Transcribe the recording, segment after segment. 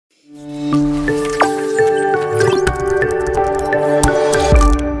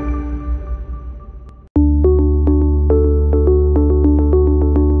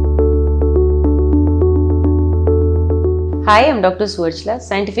Hi, I'm Dr. Suvarchala,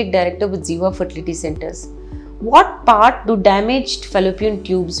 Scientific Director with Ziva Fertility Centers. What part do damaged fallopian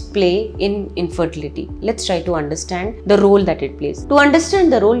tubes play in infertility? Let's try to understand the role that it plays. To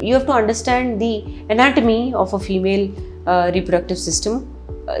understand the role, you have to understand the anatomy of a female reproductive system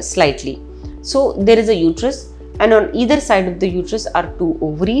slightly. So there is a uterus, and on either side of the uterus are two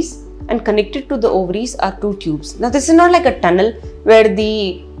ovaries, and connected to the ovaries are two tubes. Now this is not like a tunnel where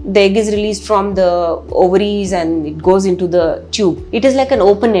the egg is released from the ovaries and it goes into the tube. It is like an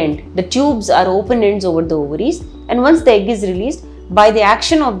open end. The tubes are open ends over the ovaries, and once the egg is released, by the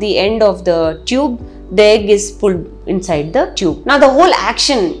action of the end of the tube, the egg is pulled inside the tube. Now the whole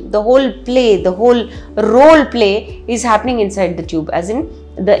action, the whole play, the whole role play is happening inside the tube, as in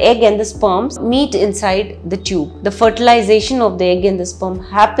the egg and the sperms meet inside the tube. The fertilization of the egg and the sperm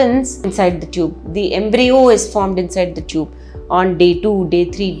happens inside the tube. The embryo is formed inside the tube on day 2, day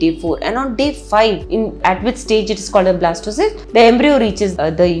 3, day 4, and on day 5, at which stage it is called a blastocyst, the embryo reaches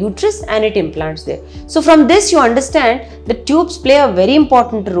the uterus and it implants there. So from this you understand the tubes play a very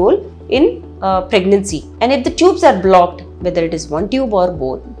important role in pregnancy, and if the tubes are blocked, whether it is one tube or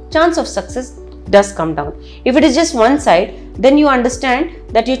both, chance of success does come down. If it is just one side, then you understand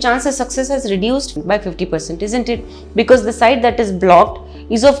that your chance of success has reduced by 50%, isn't it? Because the side that is blocked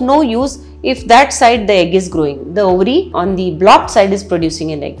is of no use if that side the egg is growing. The ovary on the blocked side is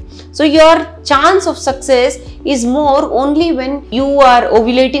producing an egg. So your chance of success is more only when you are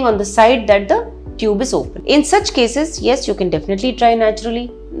ovulating on the side that the tube is open. In such cases, yes, you can definitely try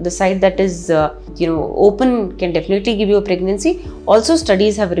naturally. The side that is open can definitely give you a pregnancy. Also,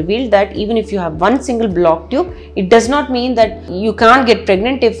 studies have revealed that even if you have one single blocked tube, it does not mean that you can't get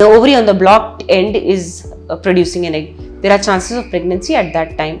pregnant if the ovary on the blocked end is producing an egg. There are chances of pregnancy at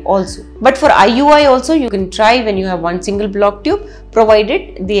that time also. But for IUI also, you can try when you have one single blocked tube,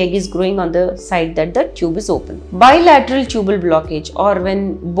 provided the egg is growing on the side that the tube is open. Bilateral tubal blockage, or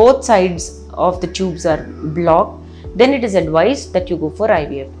when both sides of the tubes are blocked, then it is advised that you go for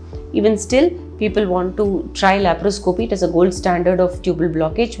IVF. Even still, people want to try laparoscopy. It is a gold standard of tubal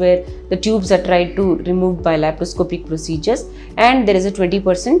blockage, where the tubes are tried to remove by laparoscopic procedures, and there is a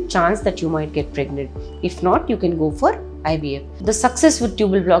 20% chance that you might get pregnant. If not, you can go for IVF. The success with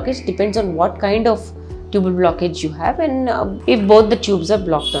tubal blockage depends on what kind of tubal blockage you have and if both the tubes are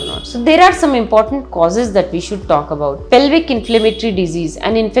blocked or not. So there are some important causes that we should talk about. Pelvic inflammatory disease,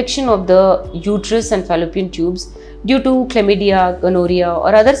 an infection of the uterus and fallopian tubes due to chlamydia, gonorrhea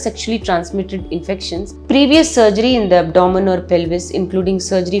or other sexually transmitted infections. Previous surgery in the abdomen or pelvis, including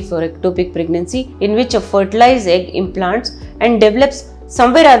surgery for ectopic pregnancy in which a fertilized egg implants and develops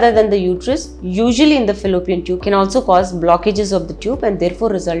somewhere other than the uterus, usually in the fallopian tube, can also cause blockages of the tube and therefore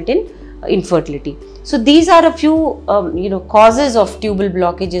result in infertility. So these are a few causes of tubal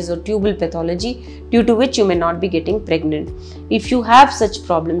blockages or tubal pathology due to which you may not be getting pregnant. If you have such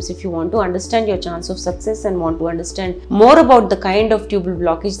problems, if you want to understand your chance of success and want to understand more about the kind of tubal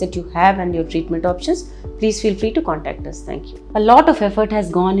blockage that you have and your treatment options, please feel free to contact us. Thank you. A lot of effort has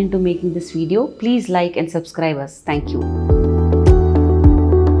gone into making this video. Please like and subscribe us. Thank you.